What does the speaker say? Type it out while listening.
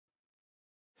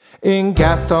In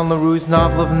Gaston Leroux's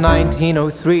novel of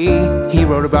 1903, he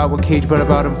wrote about what Cage brought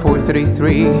about in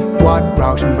 433. What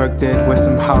Rauschenberg did with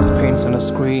some house paints on a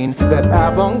screen. That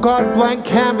avant-garde blank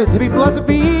canvas, hippie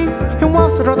philosophy. And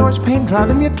whilst it otherwise paint dry,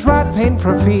 then you try to paint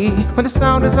for a fee. When the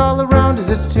sound is all around us,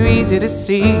 it's too easy to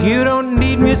see. You don't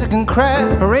need music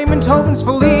concrète or Amon Tobin's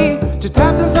foley. Just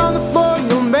tapdance on the floor and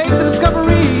you'll make the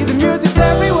discovery. The music's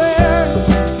everywhere.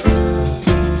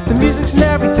 The music's in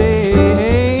everything.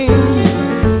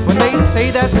 Say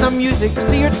that's not music.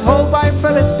 See, you're told by a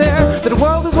friend stare that the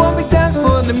world is one big dance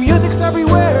floor and the music's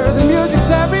everywhere. The music's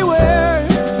everywhere.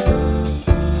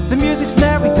 The music's in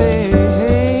everything.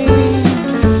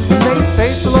 And they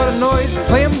say it's a lot of noise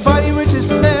playing by the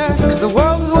richest snare, cause the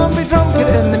world is one big drum kit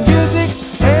and the music's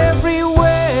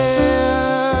everywhere.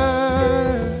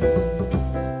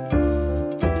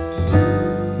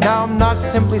 Now I'm not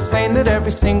simply saying that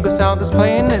every single sound that's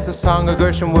playing is a song a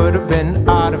Gershwin would have been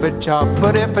out of a job.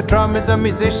 But if a drum is a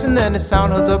musician, then his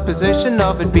sound holds a position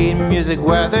of it being music,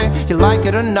 whether you like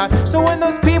it or not. So when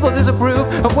those people disapprove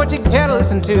of what you can't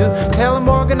listen to, tell them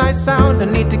organized sound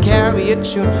and need to carry a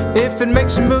tune. If it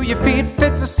makes you move your feet,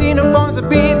 fits a scene or forms a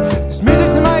beat, there's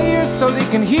music to my ears so they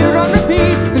can hear it on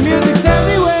repeat. The music's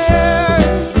everywhere.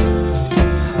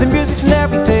 The music's in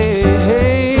everything.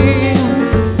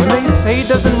 Say it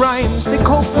doesn't rhyme, say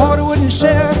Cole Porter wouldn't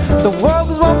share. The world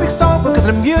is one big song because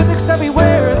the music's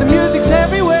everywhere. The music's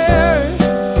everywhere.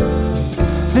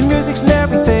 The music's in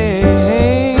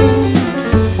everything.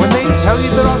 When they tell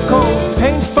you that all gold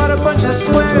paints but a bunch of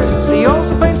squares, see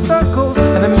also paint circles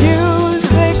and the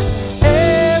music's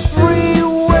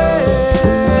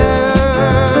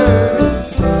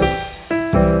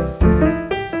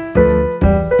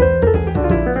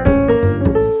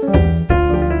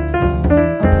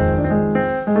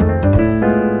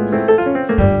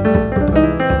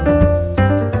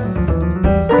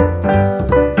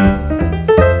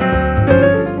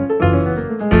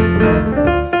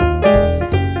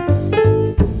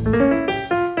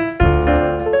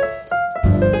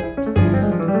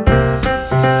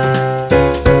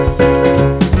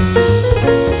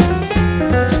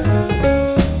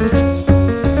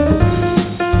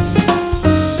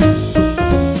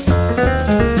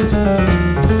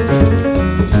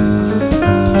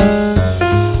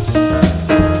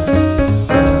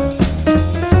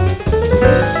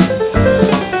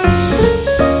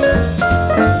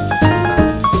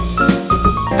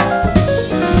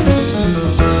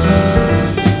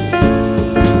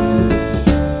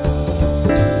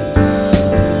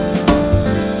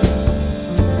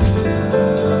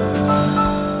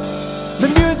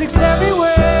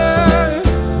everywhere.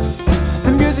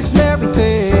 The music's in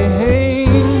everything.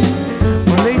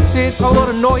 When they say it's a lot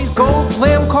of noise, gold,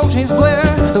 glam, cold chains glare,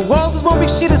 the world is one big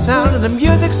sheet of sound and the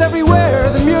music's everywhere.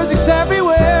 The music's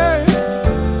everywhere.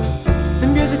 The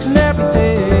music's in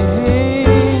everything.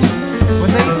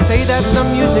 When they say that's not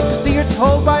music, see, you're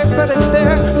told by a friend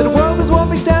stare